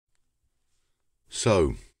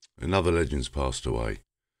So, another legend's passed away.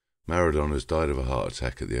 Maradonna's died of a heart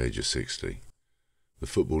attack at the age of 60. The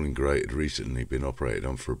footballing great had recently been operated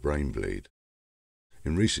on for a brain bleed.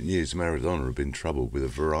 In recent years, Maradona had been troubled with a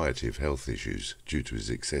variety of health issues due to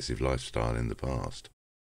his excessive lifestyle in the past.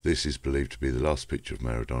 This is believed to be the last picture of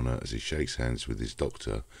Maradona as he shakes hands with his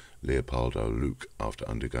doctor, Leopoldo Luque, after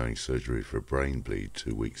undergoing surgery for a brain bleed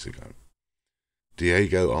 2 weeks ago.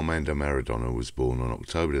 Diego Armando Maradona was born on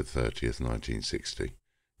October 30th, 1960,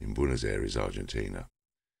 in Buenos Aires, Argentina.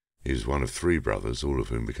 He was one of 3 brothers, all of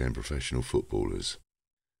whom became professional footballers.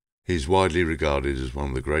 He is widely regarded as one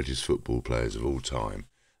of the greatest football players of all time,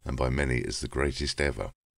 and by many as the greatest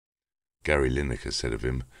ever. Gary Lineker said of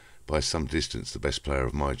him, by some distance the best player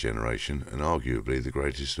of my generation, and arguably the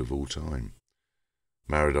greatest of all time.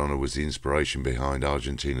 Maradona was the inspiration behind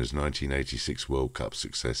Argentina's 1986 World Cup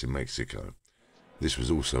success in Mexico. This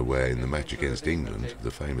was also where, in the match against England,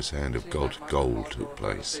 the famous Hand of God goal took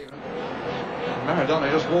place. Maradona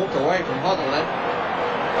just walked away from Hoddle then.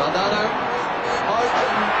 Maradona,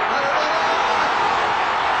 Maradona!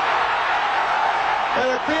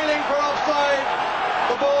 They're appealing for offside.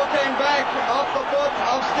 The ball came back off the foot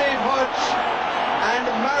of Steve Hodge, and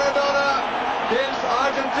Maradona gives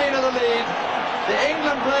Argentina the lead. The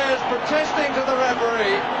England players protesting to the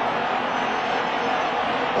referee.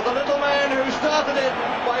 But the little man who started it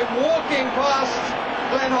by walking past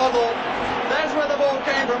Glenn Hoddle, that's where the ball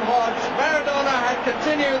came from Hodge. Maradona had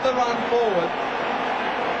continued the run forward.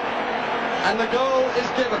 And the goal is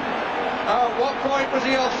given. At what point was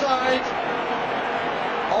he offside?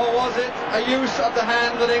 Or was it a use of the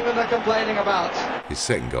hand that England are complaining about? His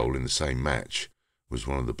second goal in the same match was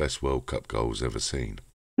one of the best World Cup goals ever seen.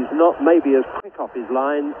 He's not maybe as quick off his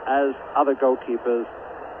line as other goalkeepers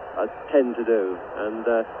tend to do, and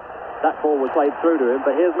that ball was played through to him,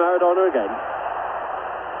 but here's Maradona again.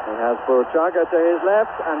 He has Burchaga to his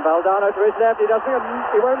left and Valdano to his left. He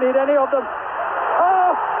won't need any of them.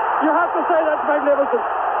 Oh, you have to say that's magnificent.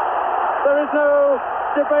 There is no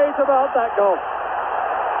debate about that goal.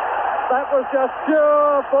 That was just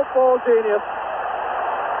pure football genius.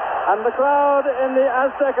 And the crowd in the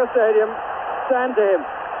Azteca Stadium stand to him.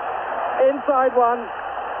 Inside one,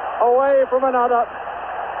 away from another,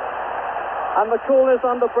 and the coolness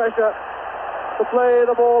under pressure to play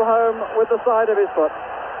the ball home with the side of his foot.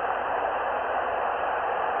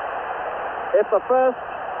 If the first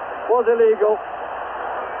was illegal,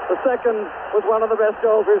 the second was one of the best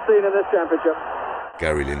goals we've seen in this championship.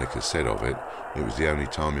 Gary Lineker said of it, "It was the only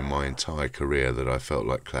time in my entire career that I felt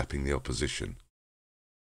like clapping the opposition."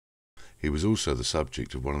 He was also the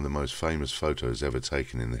subject of one of the most famous photos ever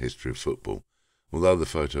taken in the history of football. Although the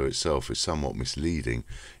photo itself is somewhat misleading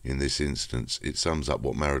in this instance, it sums up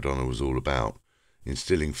what Maradona was all about,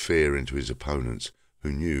 instilling fear into his opponents,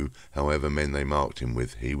 who knew, however men they marked him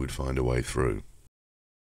with, he would find a way through.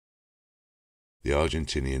 The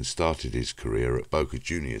Argentinian started his career at Boca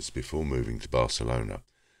Juniors before moving to Barcelona,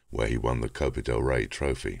 where he won the Copa del Rey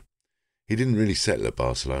trophy. He didn't really settle at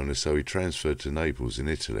Barcelona, so he transferred to Naples in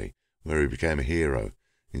Italy, where he became a hero,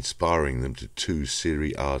 inspiring them to 2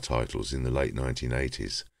 Serie A titles in the late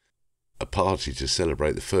 1980s. A party to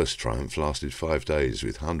celebrate the first triumph lasted 5 days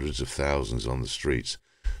with hundreds of thousands on the streets,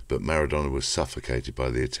 but Maradona was suffocated by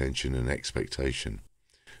the attention and expectation.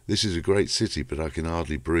 "This is a great city, but I can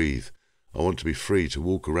hardly breathe. I want to be free to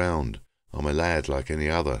walk around. I'm a lad like any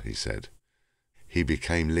other," he said. He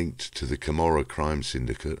became linked to the Camorra crime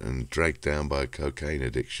syndicate and dragged down by a cocaine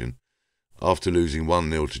addiction. After losing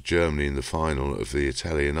 1-0 to Germany in the final of the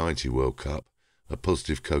Italia 90 World Cup, a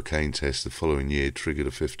positive cocaine test the following year triggered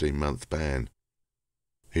a 15-month ban.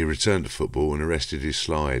 He returned to football and arrested his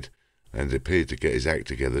slide, and appeared to get his act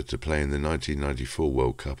together to play in the 1994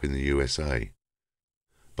 World Cup in the USA.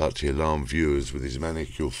 But he alarmed viewers with his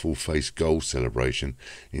maniacal full-face goal celebration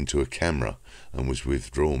into a camera and was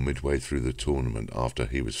withdrawn midway through the tournament after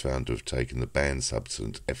he was found to have taken the banned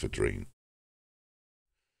substance ephedrine.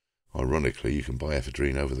 Ironically, you can buy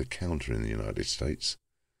ephedrine over the counter in the United States.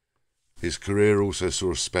 His career also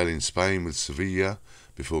saw a spell in Spain with Sevilla,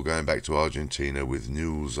 before going back to Argentina with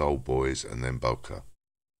Newell's Old Boys and then Boca.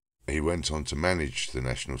 He went on to manage the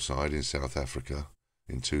national side in South Africa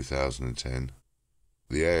in 2010.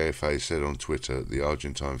 The AFA said on Twitter the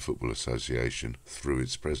Argentine Football Association, through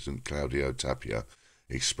its president Claudio Tapia,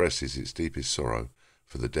 expresses its deepest sorrow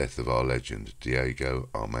for the death of our legend, Diego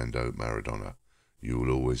Armando Maradona. You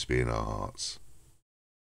will always be in our hearts.